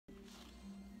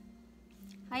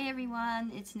Hi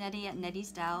everyone, it's Nettie at Nettie's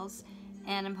Dolls,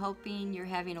 and I'm hoping you're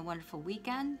having a wonderful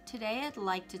weekend. Today I'd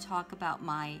like to talk about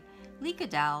my Licca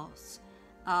dolls.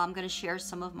 I'm going to share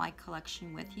some of my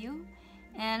collection with you,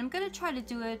 and I'm going to try to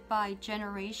do it by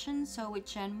generation, so with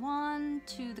Gen 1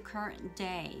 to the current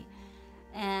day.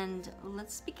 And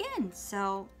let's begin.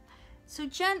 So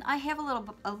Jen, I have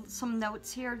some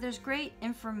notes here. There's great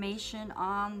information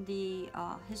on the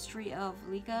history of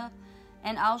Licca.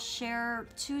 And I'll share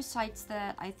two sites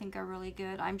that I think are really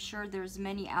good. I'm sure there's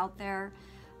many out there.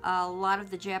 A lot of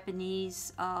the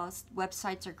Japanese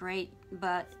websites are great,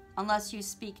 but unless you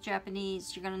speak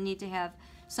Japanese, you're going to need to have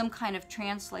some kind of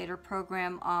translator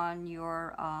program on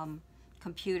your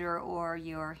computer or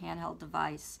your handheld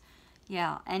device.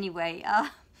 Yeah, anyway,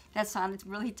 that sounded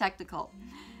really technical.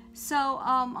 So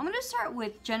I'm going to start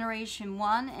with Generation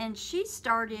 1, and she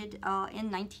started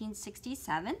in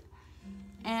 1967.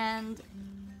 And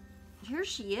here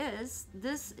she is.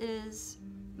 This is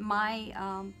my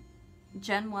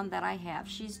Gen 1 that I have.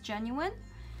 She's genuine.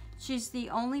 She's the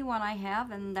only one I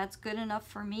have, and that's good enough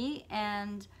for me.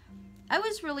 And I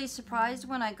was really surprised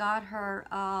when I got her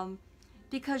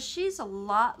because she's a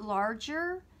lot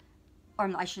larger,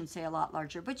 or I shouldn't say a lot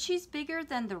larger, but she's bigger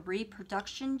than the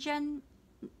reproduction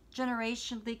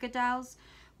generation Licca dolls,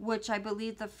 which I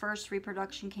believe the first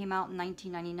reproduction came out in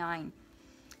 1999.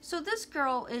 So this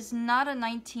girl is not a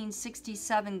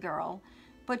 1967 girl,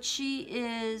 but she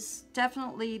is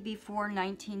definitely before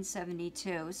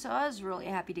 1972. So I was really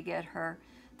happy to get her.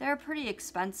 They're pretty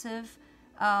expensive.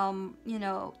 You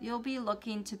know, you'll be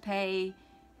looking to pay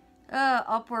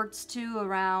upwards to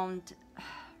around,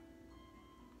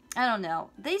 I don't know.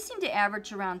 They seem to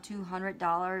average around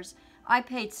 $200. I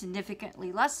paid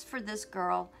significantly less for this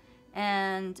girl,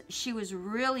 and she was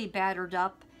really battered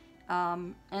up.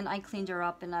 And I cleaned her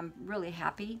up, and I'm really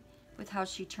happy with how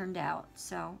she turned out.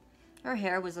 So her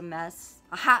hair was a mess,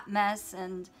 a hot mess,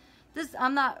 and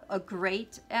I'm not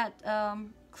great at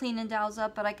cleaning dolls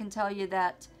up, but I can tell you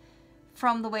that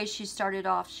from the way she started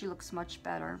off, she looks much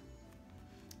better.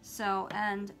 So,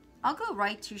 and I'll go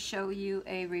right to show you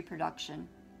a reproduction.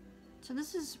 So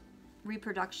this is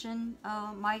reproduction,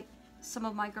 some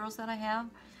of my girls that I have.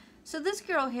 So this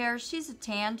girl here, she's a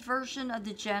tanned version of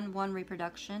the Gen 1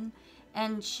 reproduction,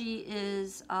 and she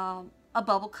is a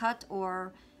bubble cut,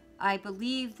 or I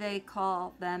believe they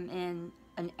call them in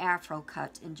an afro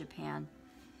cut in Japan.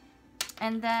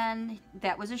 And then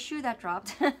that was a shoe that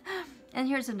dropped. And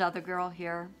here's another girl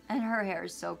here, and her hair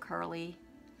is so curly.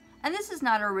 And this is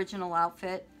not her original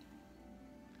outfit.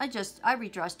 I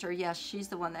redressed her. Yes, she's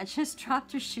the one that just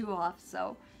dropped her shoe off.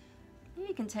 So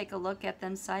you can take a look at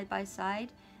them side by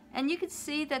side. And you can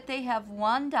see that they have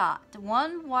one dot,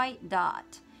 one white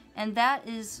dot. And that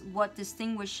is what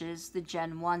distinguishes the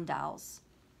Gen 1 dolls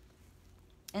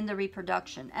in the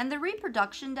reproduction. And the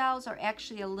reproduction dolls are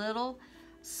actually a little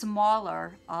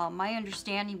smaller. My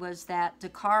understanding was that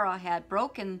Takara had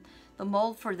broken the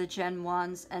mold for the Gen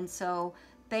 1s, and so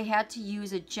they had to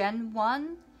use a Gen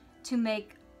 1 to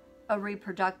make a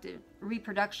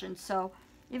reproduction. So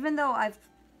even though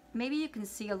maybe you can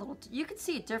see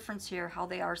a difference here, how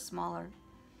they are smaller.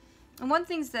 And one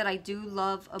thing that I do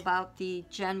love about the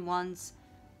Gen 1s,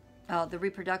 the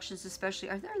reproductions especially,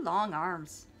 are their long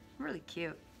arms. Really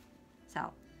cute.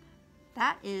 So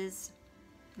that is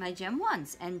my Gen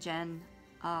 1s and Gen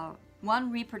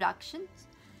 1 reproductions.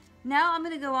 Now I'm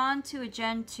going to go on to a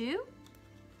Gen 2.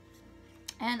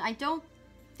 And I don't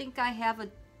think I have a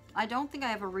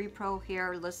repro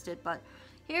here listed, but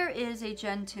here is a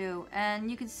Gen 2, and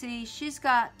you can see she's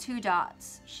got two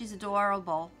dots. She's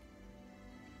adorable.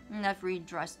 And I've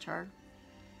redressed her.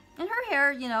 And her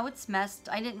hair, you know, it's messed.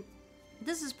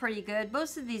 This is pretty good.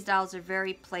 Most of these dolls are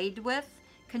very played with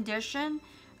condition,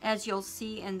 as you'll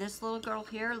see in this little girl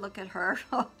here. Look at her.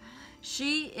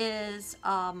 She is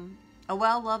a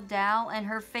well-loved doll, and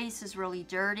her face is really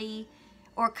dirty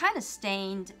or kind of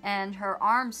stained, and her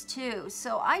arms too.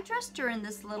 So I dressed her in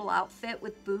this little outfit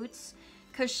with boots,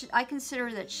 because I consider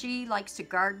that she likes to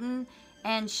garden,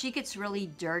 and she gets really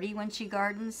dirty when she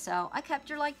gardens, so I kept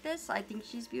her like this. I think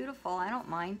she's beautiful. I don't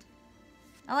mind.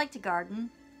 I like to garden.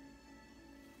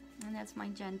 And that's my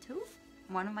Gen 2,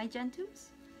 one of my Gen 2s.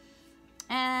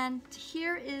 And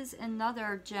here is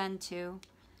another Gen 2.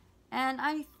 And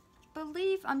I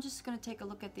believe I'm just going to take a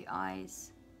look at the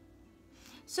eyes.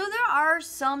 So there are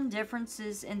some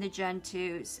differences in the Gen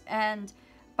 2s, and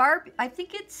I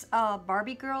think it's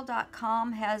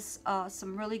BarbieGirl.com has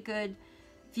some really good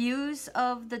views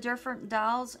of the different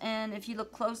dolls, and if you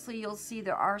look closely, you'll see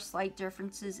there are slight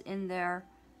differences in their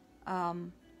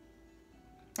in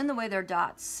the way their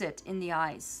dots sit in the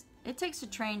eyes. It takes a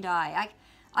trained eye.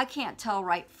 I can't tell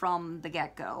right from the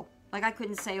get-go. Like, I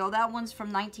couldn't say, oh, that one's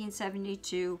from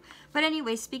 1972. But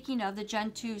anyway, speaking of, the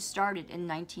Gen 2 started in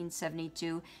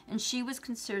 1972, and she was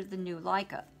considered the new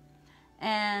Licca.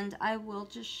 And I will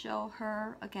just show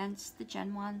her against the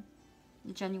Gen 1,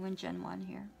 the genuine Gen 1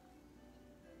 here.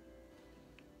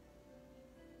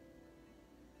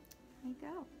 There you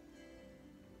go.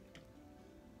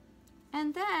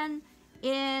 And then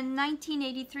in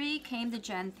 1983 came the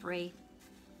Gen 3.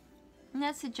 And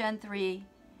that's the Gen 3.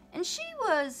 And she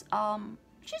was,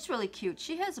 she's really cute.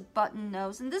 She has a button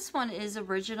nose. And this one is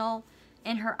original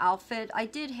in her outfit. I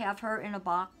did have her in a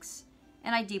box.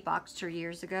 And I deboxed her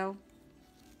years ago.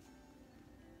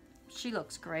 She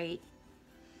looks great.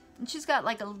 And she's got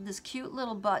like this cute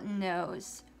little button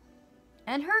nose.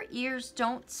 And her ears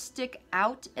don't stick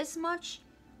out as much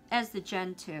as the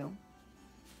Gen 2.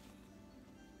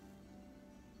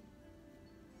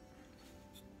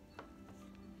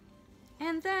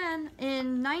 And then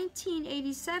in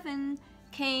 1987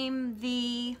 came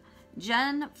the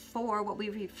Gen 4, what we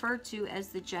refer to as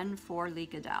the Gen 4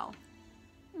 Licca doll.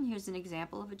 And here's an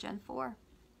example of a Gen 4.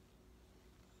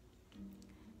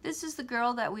 This is the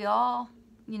girl that we all,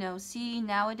 you know, see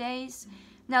nowadays.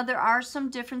 Now there are some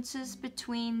differences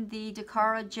between the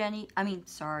Dakara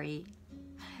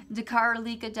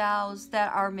Licca dolls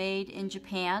that are made in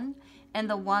Japan and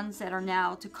the ones that are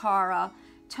now Takara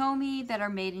Tomy that are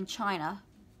made in China.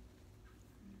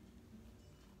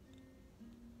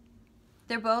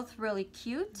 They're both really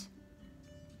cute.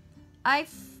 I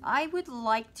would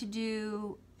like to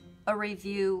do a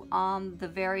review on the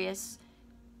various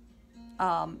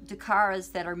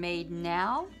Dakaras that are made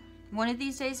now. One of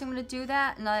these days I'm going to do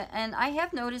that, and I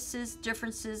have noticed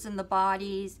differences in the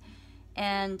bodies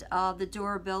and the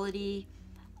durability.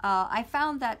 I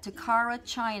found that Takara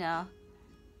China,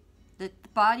 the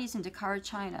bodies in Dakara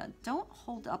China don't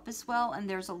hold up as well, and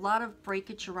there's a lot of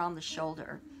breakage around the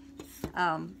shoulder.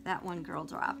 That one girl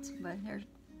dropped, but here's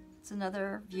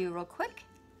another view real quick.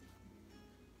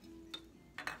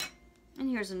 And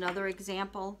here's another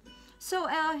example. So,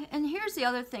 and here's the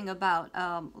other thing about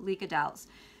Licca dolls.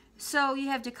 So you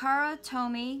have Dakara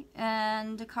Tomy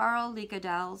and Dakara Licca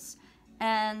dolls,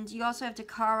 and you also have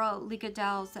Dakara Licca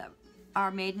dolls that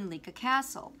are made in Licca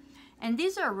Castle. And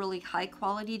these are really high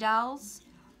quality dolls.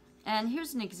 And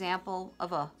here's an example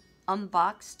of a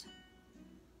unboxed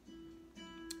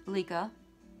Licca.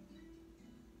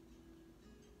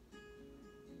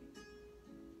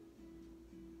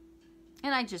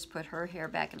 And I just put her hair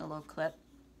back in a little clip.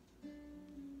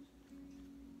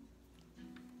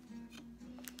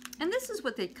 And this is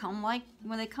what they come like.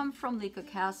 When they come from Licca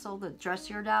Castle, the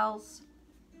dressier dolls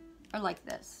are like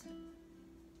this.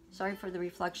 Sorry for the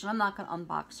reflection. I'm not going to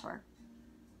unbox her.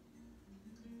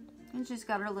 And she's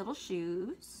got her little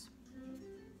shoes.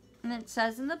 And it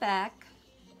says in the back,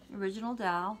 original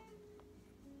doll.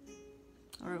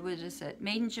 Or what is it?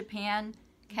 Made in Japan,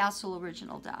 Castle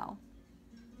original doll.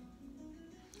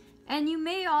 And you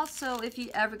may also, if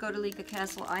you ever go to Licca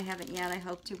Castle, I haven't yet, I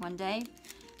hope to one day,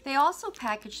 they also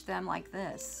package them like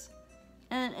this.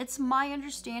 And it's my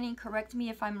understanding, correct me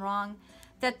if I'm wrong,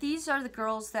 that these are the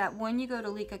girls that when you go to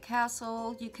Licca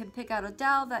Castle, you can pick out a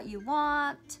doll that you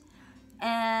want.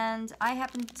 And I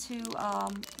happened to,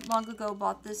 long ago,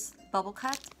 bought this bubble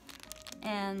cut.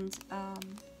 And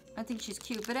I think she's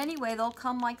cute. But anyway, they'll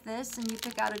come like this, and you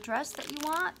pick out a dress that you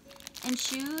want, and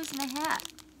shoes, and a hat.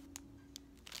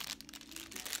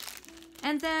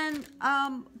 And then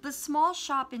the small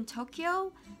shop in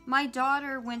Tokyo, my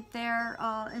daughter went there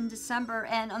in December,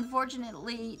 and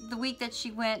unfortunately the week that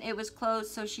she went it was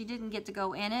closed, so she didn't get to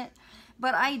go in it.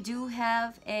 But I do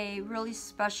have a really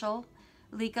special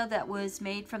Licca that was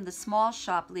made from the small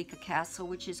shop Licca Castle,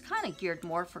 which is kind of geared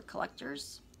more for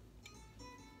collectors.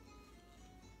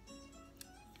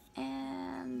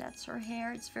 And that's her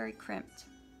hair. It's very crimped.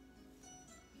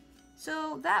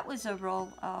 So that was a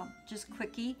real just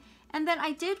quickie. And then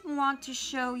I did want to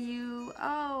show you,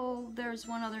 oh, there's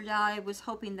one other doll I was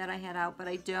hoping that I had out, but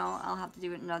I don't. I'll have to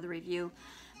do it in another review.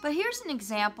 But here's an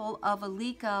example of a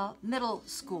Licca middle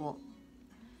school.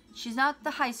 She's not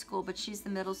the high school, but she's the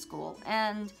middle school.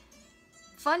 And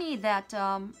funny that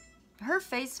her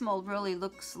face mold really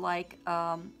looks like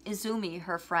Izumi,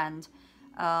 her friend,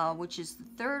 which is the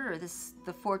third or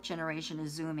the fourth generation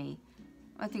Izumi.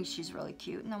 I think she's really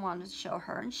cute, and I wanted to show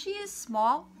her. And she is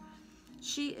small.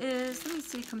 She is, let me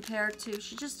see, compared to,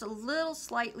 she's just a little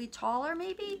slightly taller,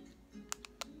 maybe?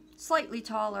 Slightly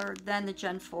taller than the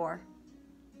Gen 4.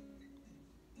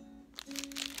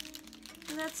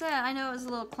 And that's it. I know it was a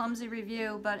little clumsy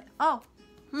review, but, oh,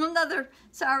 another,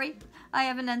 sorry, I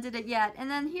haven't ended it yet. And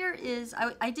then here is,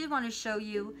 I did want to show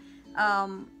you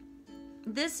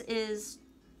This is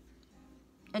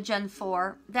a Gen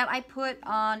 4 that I put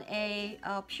on a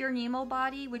Pure Nemo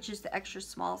body, which is the extra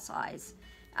small size.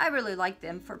 I really like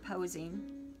them for posing.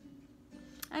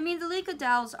 I mean, the Licca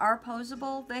dolls are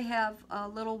posable. They have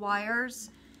little wires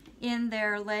in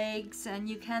their legs, and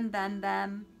you can bend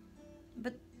them,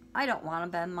 but I don't want to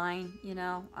bend mine, you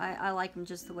know. I like them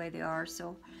just the way they are.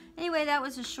 So anyway, that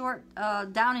was a short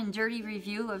down and dirty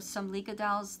review of some Licca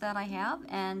dolls that I have,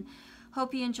 and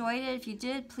hope you enjoyed it. If you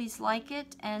did, please like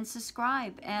it and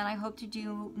subscribe, and I hope to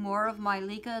do more of my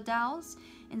Licca dolls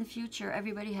in the future.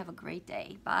 Everybody have a great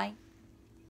day. Bye.